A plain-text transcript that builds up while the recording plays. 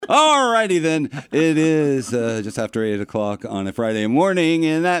All righty then. It is just after 8 o'clock on a Friday morning,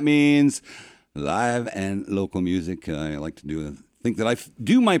 and that means live and local music. I like to think that I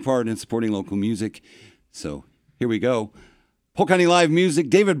do my part in supporting local music. So here we go. Polk County Live Music.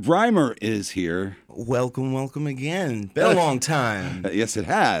 David Brimer is here. Welcome again. Been a long time. Yes, it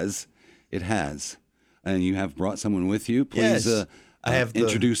has. It has. And you have brought someone with you. Please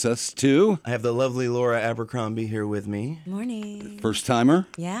introduce us to. I have the lovely Laura Abercrombie here with me. Morning. First timer.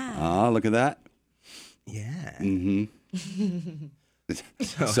 Yeah. Ah, look at that. Yeah. Mm-hmm.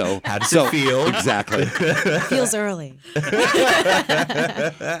 So how does it feel? Exactly. Feels early.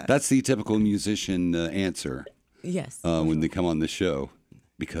 That's the typical musician answer. Yes. When they come on the show,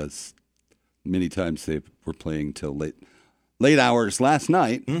 because many times they were playing till late hours last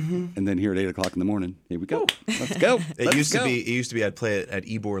night, and then here at 8 o'clock in the morning. Here we go. Let's go. It used to be I'd play it at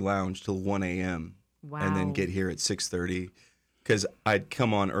Ybor Lounge till 1 a.m. Wow. and then get here at 6:30 because I'd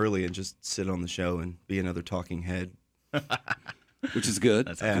come on early and just sit on the show and be another talking head. Which is good.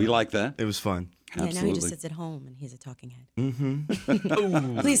 We like that. It was fun. Yeah, Absolutely. now he just sits at home and he's a talking head.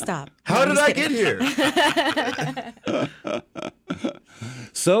 Mm-hmm. Please stop. How No, did I'm I just get here?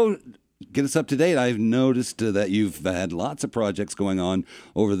 So, get us up to date. I've noticed that you've had lots of projects going on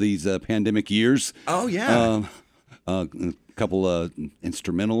over these pandemic years. Oh, yeah. A couple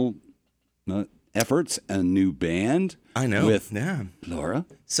instrumental efforts, a new band. I know. With Laura. Laura.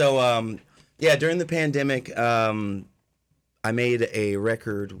 So, during the pandemic, I made a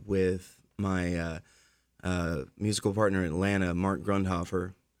record with my musical partner in Atlanta, Mark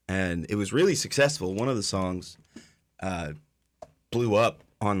Grundhofer, and it was really successful. One of the songs blew up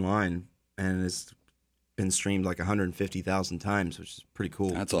online, and it's been streamed like 150,000 times, which is pretty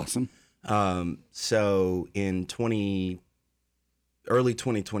cool. That's awesome. So in early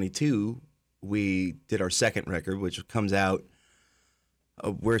 2022, we did our second record, which comes out.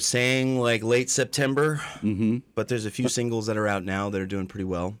 We're saying like late September, but there's a few singles that are out now that are doing pretty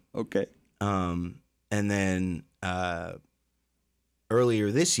well. Okay. And then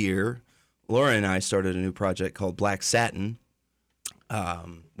earlier this year, Laura and I started a new project called Black Satin,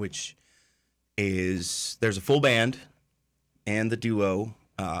 which is there's a full band and the duo.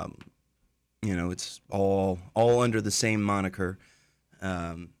 It's all under the same moniker,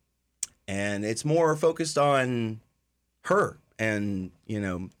 and it's more focused on her. And,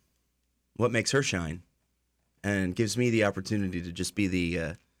 what makes her shine, and gives me the opportunity to just be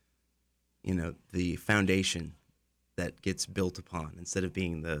the foundation that gets built upon instead of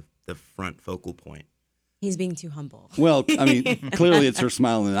being the front focal point. He's being too humble. Well, I mean, clearly it's her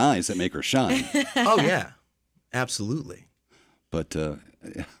smile in the eyes that make her shine. Oh, yeah. Absolutely. But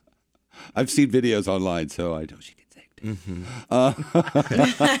I've seen videos online, so I know she gets saved. Mm-hmm.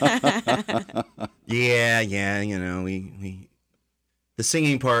 We the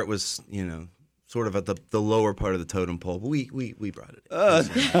singing part was, sort of at the lower part of the totem pole, but we brought it in.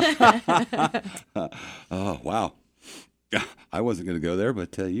 Oh, wow. I wasn't going to go there,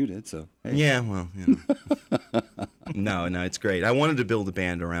 but you did, so. Hey. Yeah, well, No, it's great. I wanted to build a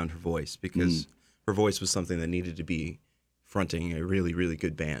band around her voice because her voice was something that needed to be fronting a really, really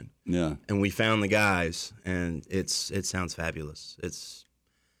good band. Yeah. And we found the guys, and it sounds fabulous. It's,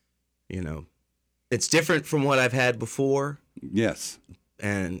 it's different from what I've had before. Yes.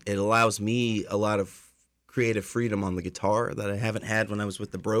 And it allows me a lot of creative freedom on the guitar that I haven't had when I was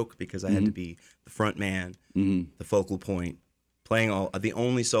with the Broke, because I had to be the front man, the focal point, playing the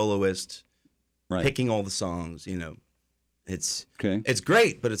only soloist, picking all the songs. It's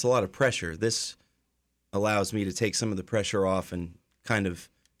great, but it's a lot of pressure. This allows me to take some of the pressure off and kind of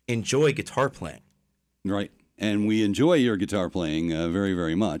enjoy guitar playing. Right. And we enjoy your guitar playing very,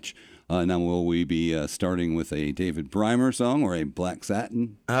 very much. Now, will we be starting with a David Brimer song or a Black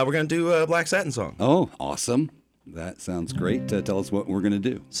Satin? We're going to do a Black Satin song. Oh, awesome. That sounds great. Tell us what we're going to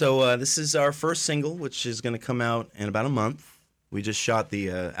do. So this is our first single, which is going to come out in about a month. We just shot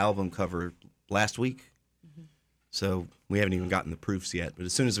the album cover last week. So we haven't even gotten the proofs yet. But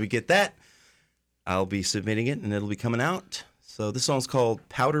as soon as we get that, I'll be submitting it, and it'll be coming out. So this song's called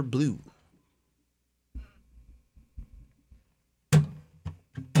Powder Blue.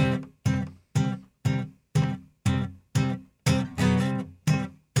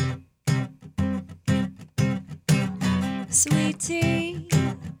 Sweet tea,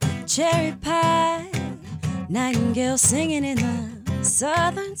 cherry pie, nightingale singing in the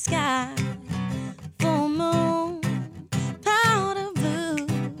southern sky, full moon, powder blue,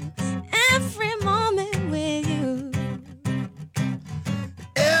 every moment with you.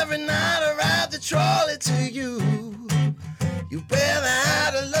 Every night I ride the trolley to you. You bear the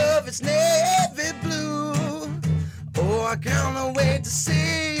heart of love, it's navy blue. Oh, I can't wait to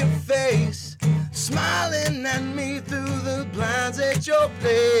see you at your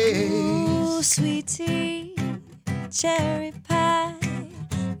place. Ooh, sweet tea, cherry pie,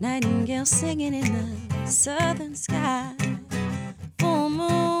 nightingale singing in the southern sky. Full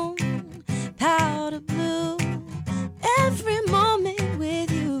moon, powder blue, every moment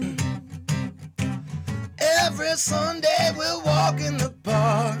with you. Every Sunday we'll walk in the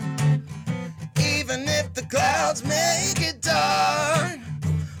park, even if the clouds make it dark.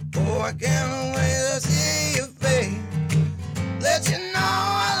 Oh, I can't wait to see your face. Let you know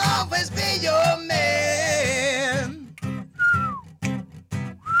I'll always be your man.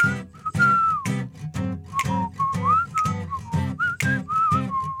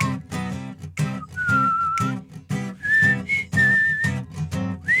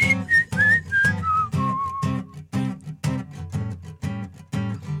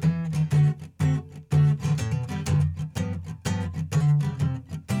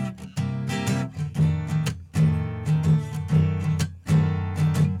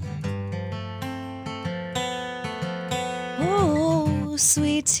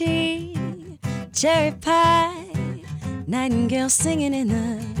 Sweet tea, cherry pie, nightingale singing in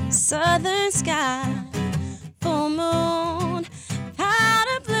the southern sky. Full moon,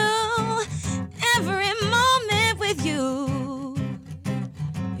 powder blue, every moment with you.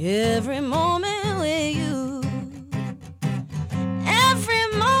 Every moment with you. Every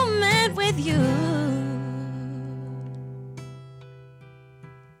moment with you.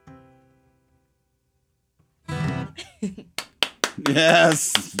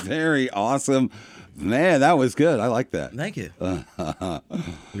 Yes, very awesome. Man, that was good. I like that. Thank you.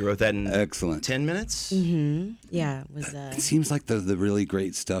 You wrote that in Excellent. 10 minutes? Mm-hmm. Yeah, it was. It seems like the really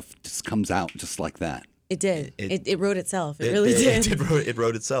great stuff just comes out just like that. It did. It wrote itself. It really did. It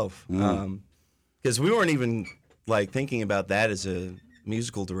wrote itself. Because we weren't even like thinking about that as a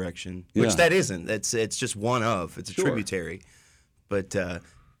musical direction, which that isn't. It's just one of. It's a tributary. But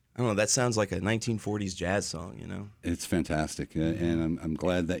I don't know. That sounds like a 1940s jazz song, you know? It's fantastic. And I'm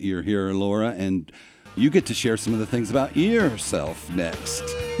glad that you're here, Laura. And you get to share some of the things about yourself next.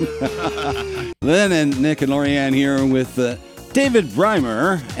 Lynn and Nick and Lorianne here with David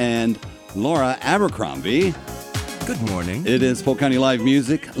Brimer and Laura Abercrombie. Good morning. It is Polk County Live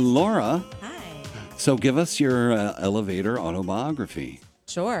Music. Laura. Hi. So give us your elevator autobiography.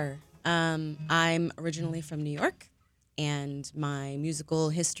 Sure. I'm originally from New York, and my musical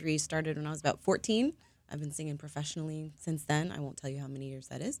history started when I was about 14. I've been singing professionally since then. I won't tell you how many years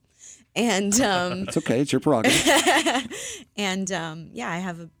that is. And it's okay. It's your prerogative. And I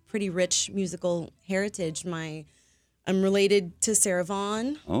have a pretty rich musical heritage. I'm related to Sarah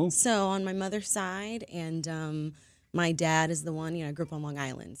Vaughan. Oh. So on my mother's side, and my dad is the one. I grew up on Long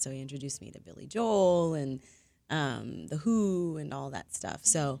Island, so he introduced me to Billy Joel and The Who and all that stuff.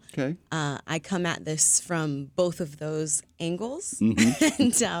 So Okay. I come at this from both of those angles.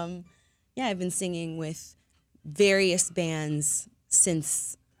 Mm-hmm. And I've been singing with various bands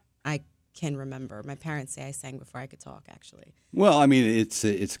since I can remember. My parents say I sang before I could talk, actually. Well, I mean,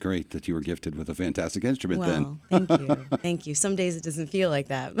 it's great that you were gifted with a fantastic instrument then. Thank you. Thank you. Some days it doesn't feel like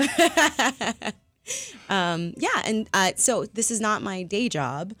that. So this is not my day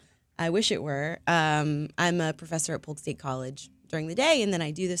job. I wish it were. I'm a professor at Polk State College during the day, and then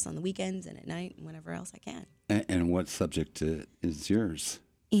I do this on the weekends and at night and whenever else I can. And what subject is yours?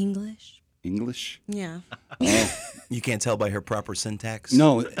 English. English? Yeah. Oh. You can't tell by her proper syntax?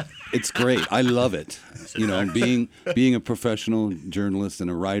 No, it's great. I love it. Being a professional journalist and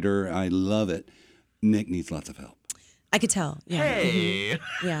a writer, I love it. Nick needs lots of help. I could tell. Yeah. Hey.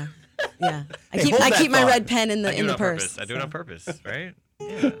 Mm-hmm. Yeah. Yeah. Hey, I keep my red pen in the purse. I do it on purpose, right?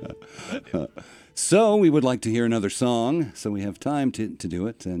 Yeah. So we would like to hear another song, so we have time to do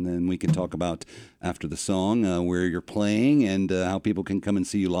it, and then we can talk about after the song where you're playing and how people can come and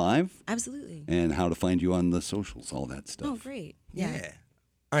see you live. Absolutely. And how to find you on the socials, all that stuff. Oh, great. Yeah.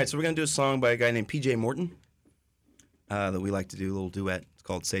 All right, so we're going to do a song by a guy named P.J. Morton that we like to do, a little duet. It's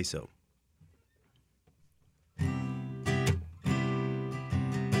called Say So.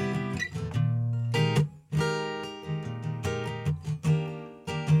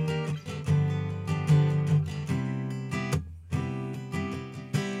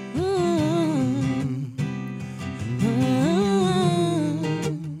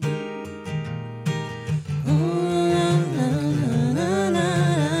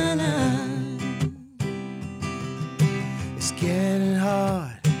 It's getting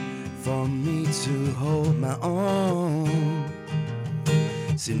hard for me to hold my own.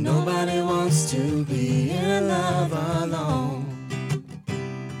 See, nobody wants to be in love alone.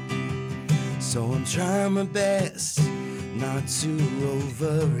 So I'm trying my best not to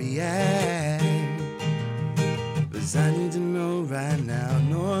overreact, 'cause I need to know right right now,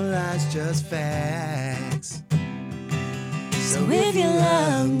 no lies, just facts. So if you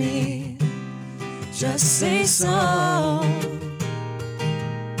love me, just say so.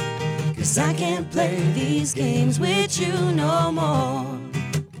 'Cause I can't play these games with you no more.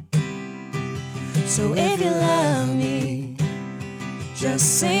 So if you love me,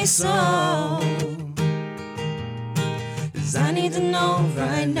 just say so. 'Cause I need to know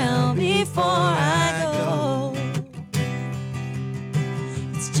right now before I go.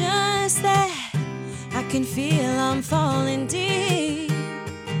 It's just that I can feel I'm falling deep,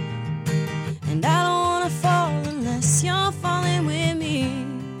 and I don't wanna fall unless you're falling with me.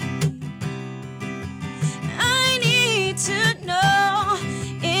 I need to know,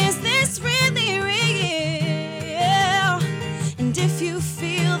 is this really real? And if you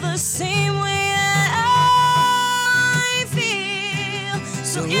feel the same way I feel,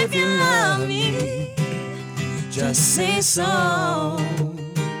 so if you love me, just say so.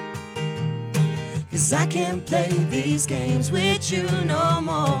 'Cause I can't play these games with you no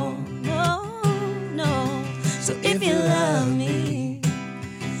more. No, no. So if you love me,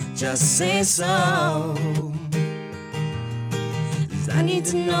 just say so. 'Cause I need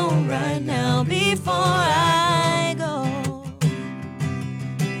to know right now before I go.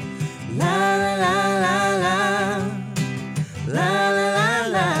 La la la la la. La la la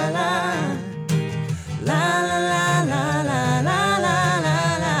la la. La la la la la la la la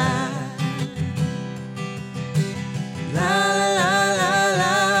la. La la la la.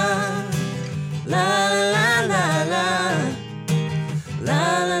 La la la la. La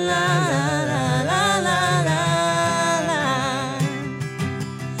la la la la la la la.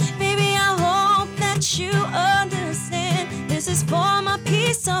 Baby, I hope that you understand this is for my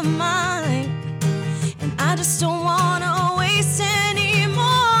peace of mind. And I just don't wanna waste any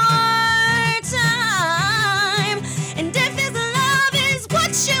more time. And if this love is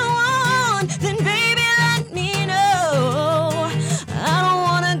what you want, then baby, let me know. I don't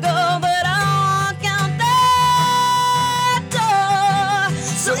wanna go, but I'll walk out that door.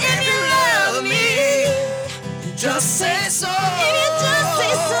 So if you love me, Just say so. if you just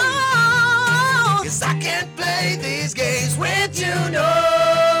say so. 'Cause I can't play these games with you no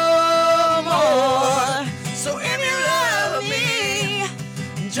more. So if you love me,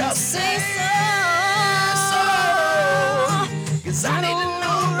 just say so. 'Cause I need to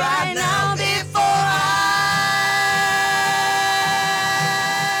know right now before I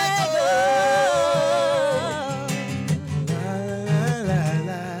go. La la la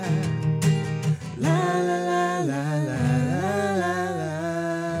la. La la la la la la.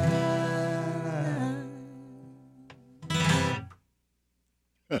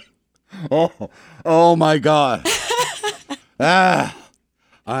 Oh my God.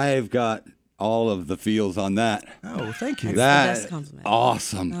 I've got all of the feels on that. Oh, thank you. That best compliment.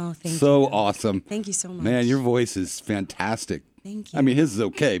 awesome. Oh, thank so you. awesome. Thank you so much. Man, your voice is fantastic. Thank you. I mean, his is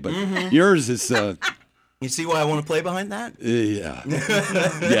okay, but yours is You see why I want to play behind that? yeah.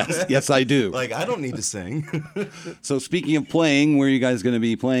 yes, I do. Like, I don't need to sing. So speaking of playing, where are you guys going to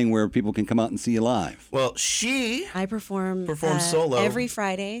be playing where people can come out and see you live? Well, she I perform solo. every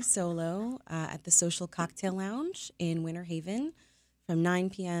Friday solo at the Social Cocktail Lounge in Winter Haven from 9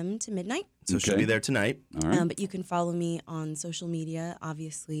 p.m. to midnight. So she'll be there tonight. All right. But you can follow me on social media,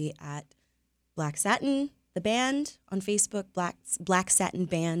 obviously at Black Satin, the band on Facebook, Black Satin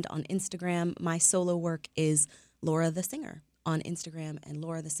Band on Instagram. My solo work is Laura the Singer on Instagram and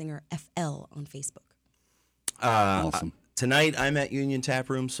Laura the Singer FL on Facebook. Awesome. Tonight, I'm at Union Tap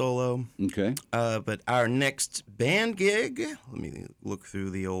Room solo. Okay. But our next band gig, let me look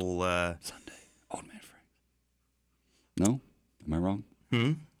through the old... Sunday, Old Man Frank. No? Am I wrong?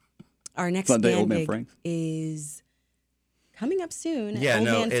 Our next Sunday, band Old Man gig Frank's? is coming up soon at yeah, Old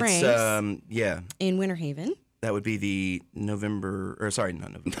no, Man it's... Frank's yeah, in Winter Haven. that would be the November... Or sorry,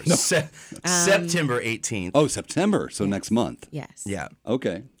 not November. September 18th. Oh, September. So next month. Yes. Yeah.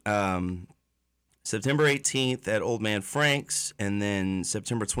 Okay. September 18th at Old Man Frank's, and then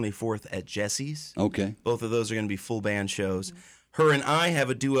September 24th at Jesse's. Okay. Both of those are going to be full band shows. Her and I have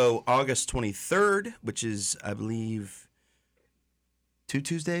a duo August 23rd, which is, I believe, 2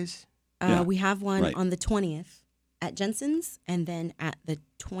 Tuesdays. Yeah, We have one right. on the 20th at Jensen's, and then at the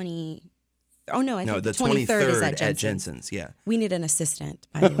 20. Oh no, I think the the 23rd is at Jensen's. Jensen's. Yeah. We need an assistant,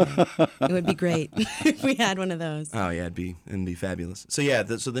 by the way. It would be great if we had one of those. Oh yeah, it'd be fabulous. So yeah,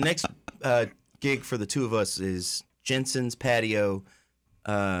 so the next gig for the two of us is Jensen's Patio,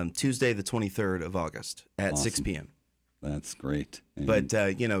 Tuesday the 23rd of August at 6 p.m. That's great. And But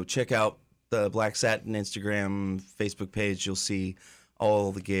check out the Black Satin Instagram, Facebook page. You'll see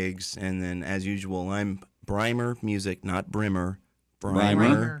all the gigs, and then as usual, I'm Brimer Music, not Brimer,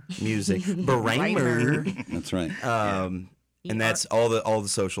 Brimer Music. Brimer. That's right. And that's all the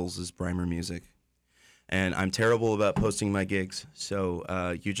socials is Brimer Music. And I'm terrible about posting my gigs,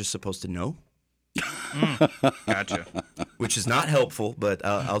 so you're just supposed to know. Gotcha. Which is not helpful, but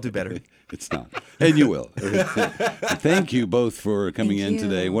I'll do better. It's not. And you will. Thank you both for coming Thank in you.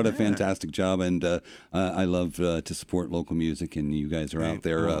 today. What a fantastic job. And I love to support local music, and you guys are out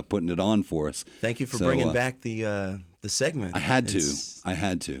there putting it on for us. Thank you for bringing back the segment. I had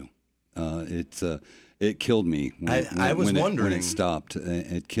to. It killed me. I was wondering. When it stopped.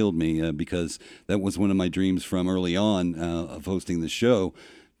 It killed me because that was one of my dreams from early on of hosting the show,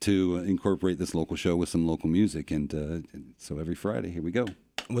 to incorporate this local show with some local music. And so every Friday, here we go.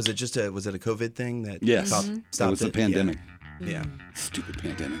 Was it a COVID thing that Yes. stopped It was a pandemic. Yeah. Stupid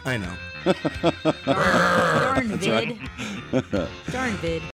pandemic. I know. Darn vid. Darn vid.